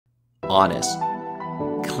honest,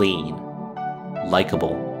 clean,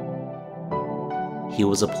 likable. He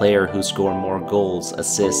was a player who scored more goals,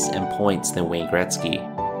 assists, and points than Wayne Gretzky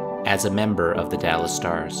as a member of the Dallas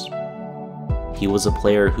Stars. He was a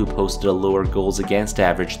player who posted a lower goals against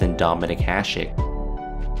average than Dominik Hasek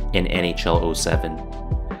in NHL 07.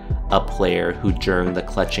 A player who during the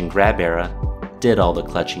clutch and grab era did all the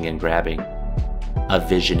clutching and grabbing. A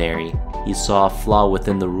visionary, he saw a flaw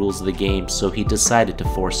within the rules of the game, so he decided to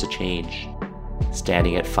force a change.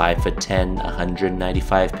 Standing at 5'10",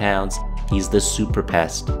 195 pounds, he's the super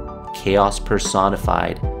pest, chaos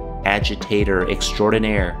personified, agitator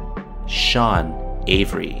extraordinaire, Sean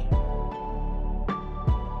Avery.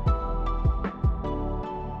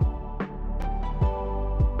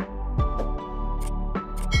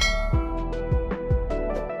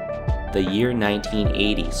 The year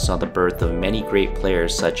 1980 saw the birth of many great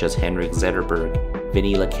players such as Henrik Zetterberg,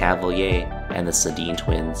 Vinny Lecavalier, and the Sedin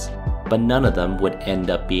twins, but none of them would end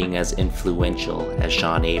up being as influential as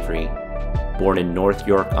Sean Avery. Born in North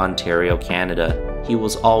York, Ontario, Canada, he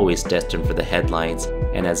was always destined for the headlines,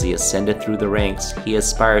 and as he ascended through the ranks, he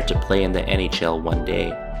aspired to play in the NHL one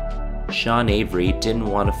day. Sean Avery didn't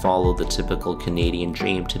want to follow the typical Canadian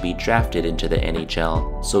dream to be drafted into the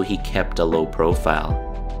NHL, so he kept a low profile.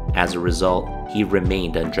 As a result, he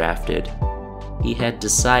remained undrafted. He had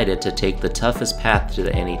decided to take the toughest path to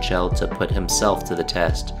the NHL to put himself to the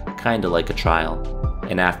test, kinda like a trial.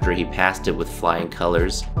 And after he passed it with flying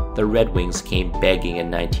colors, the Red Wings came begging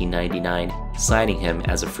in 1999, signing him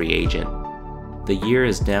as a free agent. The year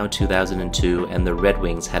is now 2002 and the Red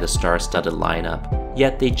Wings had a star-studded lineup,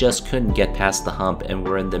 yet they just couldn't get past the hump and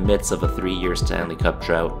were in the midst of a 3-year Stanley Cup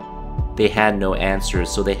drought. They had no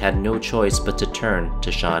answers, so they had no choice but to turn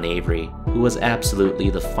to Sean Avery, who was absolutely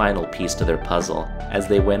the final piece to their puzzle, as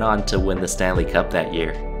they went on to win the Stanley Cup that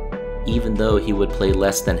year. Even though he would play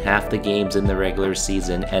less than half the games in the regular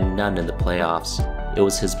season and none in the playoffs, it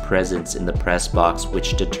was his presence in the press box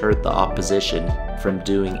which deterred the opposition from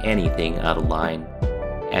doing anything out of line.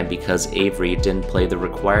 And because Avery didn't play the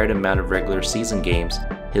required amount of regular season games,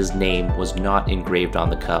 his name was not engraved on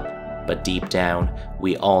the cup. But deep down,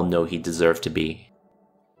 we all know he deserved to be.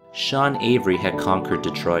 Sean Avery had conquered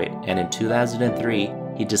Detroit, and in 2003,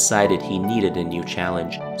 he decided he needed a new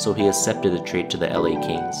challenge, so he accepted a trade to the LA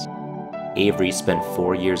Kings. Avery spent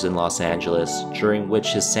 4 years in Los Angeles, during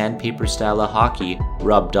which his sandpaper style of hockey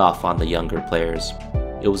rubbed off on the younger players.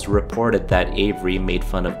 It was reported that Avery made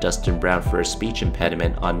fun of Dustin Brown for a speech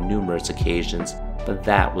impediment on numerous occasions, but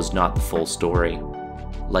that was not the full story.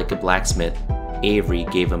 Like a blacksmith, Avery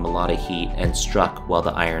gave him a lot of heat and struck while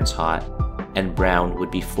the iron's hot, and Brown would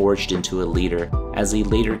be forged into a leader as he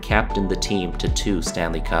later captained the team to 2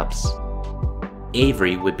 Stanley Cups.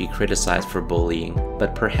 Avery would be criticized for bullying,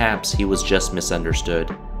 but perhaps he was just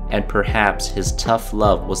misunderstood, and perhaps his tough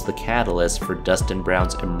love was the catalyst for Dustin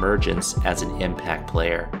Brown's emergence as an impact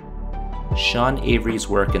player. Sean Avery's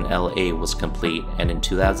work in LA was complete, and in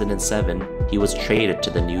 2007, he was traded to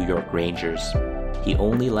the New York Rangers. He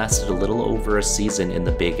only lasted a little over a season in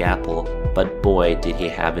the Big Apple, but boy did he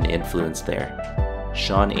have an influence there.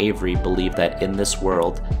 Sean Avery believed that in this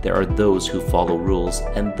world, there are those who follow rules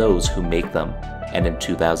and those who make them, and in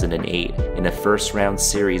 2008, in a first-round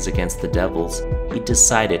series against the Devils, he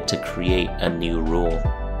decided to create a new rule.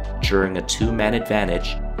 During a 2-man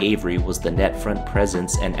advantage, Avery was the net front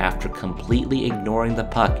presence, and after completely ignoring the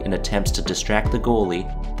puck in attempts to distract the goalie,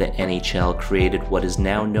 the NHL created what is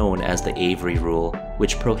now known as the Avery Rule,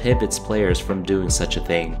 which prohibits players from doing such a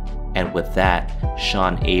thing. And with that,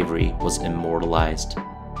 Sean Avery was immortalized.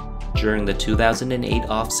 During the 2008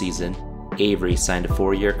 offseason, Avery signed a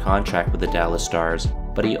 4-year contract with the Dallas Stars,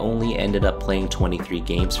 but he only ended up playing 23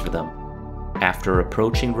 games for them. After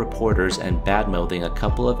approaching reporters and badmouthing a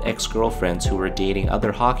couple of ex-girlfriends who were dating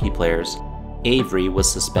other hockey players, Avery was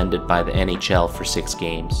suspended by the NHL for 6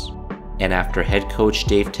 games. And after head coach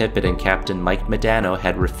Dave Tippett and captain Mike Modano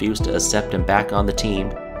had refused to accept him back on the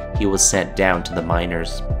team, he was sent down to the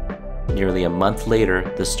minors. Nearly a month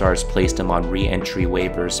later, the Stars placed him on re-entry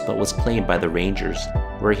waivers but was claimed by the Rangers,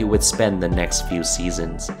 where he would spend the next few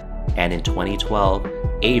seasons. And in 2012,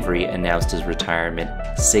 Avery announced his retirement,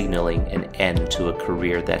 signaling an end to a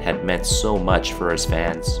career that had meant so much for his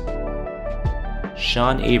fans.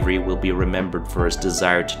 Sean Avery will be remembered for his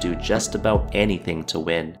desire to do just about anything to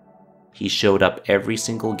win. He showed up every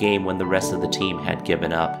single game when the rest of the team had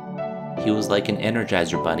given up. He was like an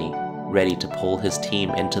Energizer bunny, ready to pull his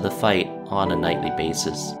team into the fight on a nightly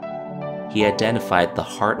basis. He identified the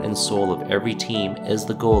heart and soul of every team as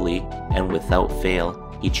the goalie, and without fail,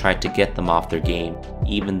 he tried to get them off their game,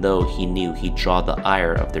 even though he knew he'd draw the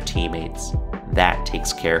ire of their teammates. That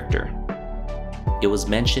takes character. It was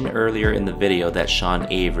mentioned earlier in the video that Sean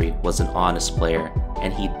Avery was an honest player,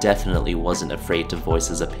 and he definitely wasn't afraid to voice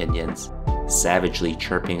his opinions, savagely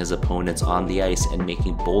chirping his opponents on the ice and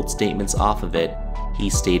making bold statements off of it.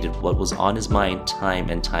 He stated what was on his mind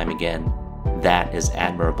time and time again. That is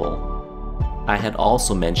admirable. I had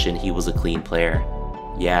also mentioned he was a clean player.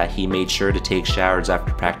 Yeah, he made sure to take showers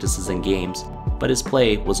after practices and games, but his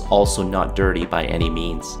play was also not dirty by any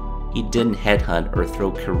means. He didn't headhunt or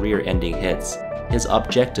throw career-ending hits. His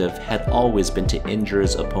objective had always been to injure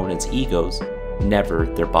his opponent's egos, never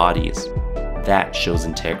their bodies. That shows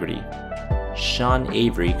integrity. Sean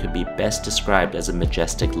Avery could be best described as a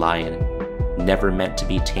majestic lion. Never meant to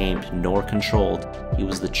be tamed nor controlled, he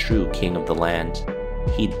was the true king of the land.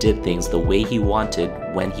 He did things the way he wanted,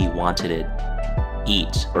 when he wanted it.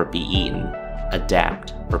 Eat or be eaten,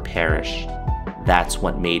 adapt or perish. That's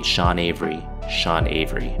what made Sean Avery, Sean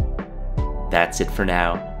Avery. That's it for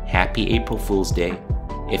now. Happy April Fool's Day.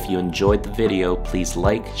 If you enjoyed the video, please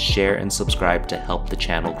like, share, and subscribe to help the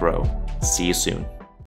channel grow. See you soon.